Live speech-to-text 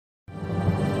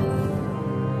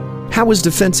How was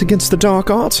defense against the dark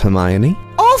arts, Hermione?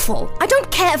 Awful! I don't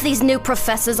care if these new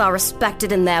professors are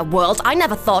respected in their world. I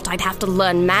never thought I'd have to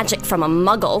learn magic from a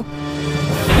muggle.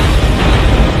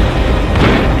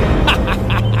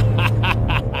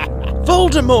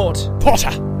 Voldemort! Potter,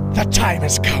 the time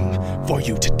has come for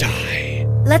you to die.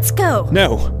 Let's go.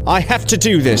 No, I have to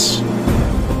do this.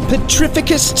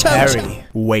 Petrificus Totem! Harry,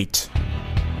 wait.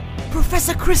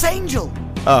 Professor Chris Angel!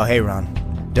 Oh, hey, Ron.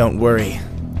 Don't worry.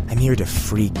 I'm here to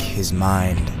freak his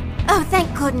mind. Oh,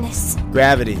 thank goodness.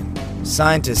 Gravity.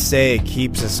 Scientists say it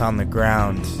keeps us on the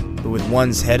ground. But with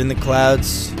one's head in the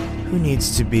clouds, who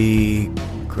needs to be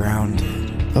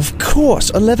grounded? Of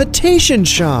course, a levitation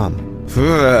charm.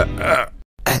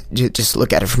 Just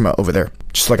look at it from over there.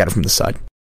 Just look at it from the side.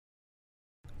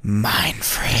 Mind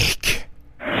freak.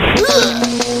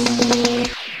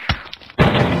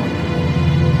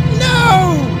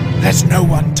 No! There's no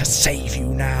one to save you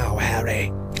now,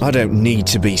 Harry. I don't need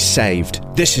to be saved.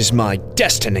 This is my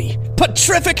destiny.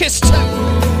 Petrificus Totem!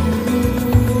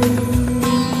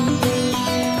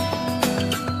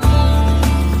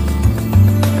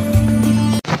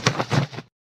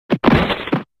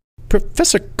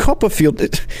 Professor Copperfield,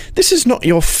 this is not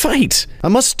your fate. I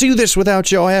must do this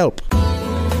without your help.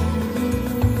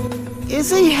 Is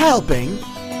he helping?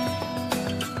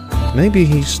 Maybe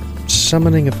he's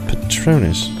summoning a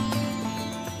Patronus.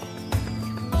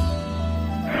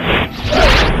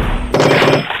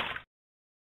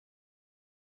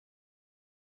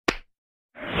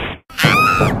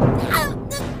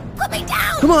 Put me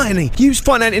down! Hermione, use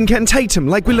finite incantatum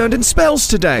like we learned in spells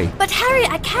today. But Harry,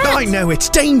 I can't! I know it's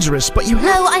dangerous, but you have...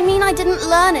 No, I mean I didn't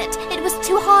learn it. It was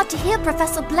too hard to hear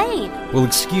Professor Blaine. Well,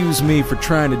 excuse me for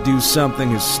trying to do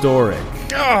something historic.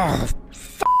 Oh,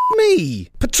 me!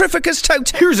 Petrificus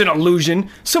Totem! Here's an illusion.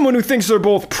 Someone who thinks they're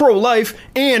both pro-life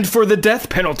and for the death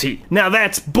penalty. Now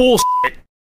that's bullshit.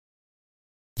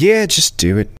 Yeah, just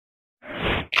do it.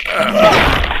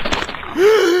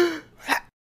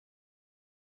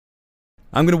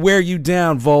 I'm gonna wear you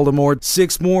down, Voldemort.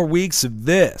 6 more weeks of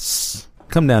this.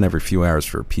 Come down every few hours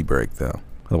for a pee break, though.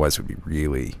 Otherwise it would be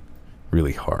really,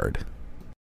 really hard.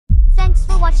 Thanks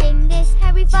for watching this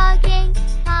Harry fucking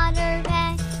Potter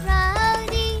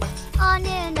parody on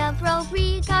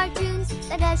inappropriate cartoons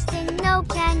that Dustin No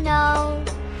can know.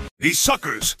 These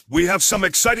suckers, we have some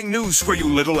exciting news for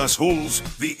you little assholes.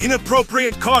 The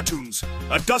Inappropriate Cartoons,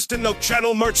 a Dustin Note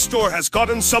channel merch store has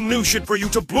gotten some new shit for you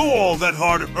to blow all that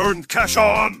hard-earned cash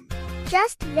on.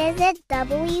 Just visit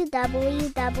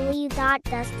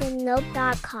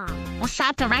www.dustinnote.com. Or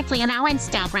shop directly on our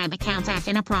Instagram account at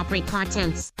Inappropriate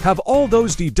Cartoons. Have all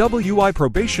those DWI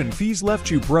probation fees left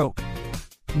you broke?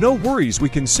 No worries, we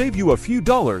can save you a few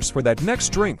dollars for that next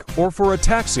drink or for a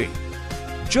taxi.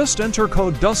 Just enter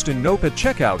code DustinNope at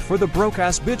checkout for the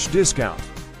broke-ass bitch discount.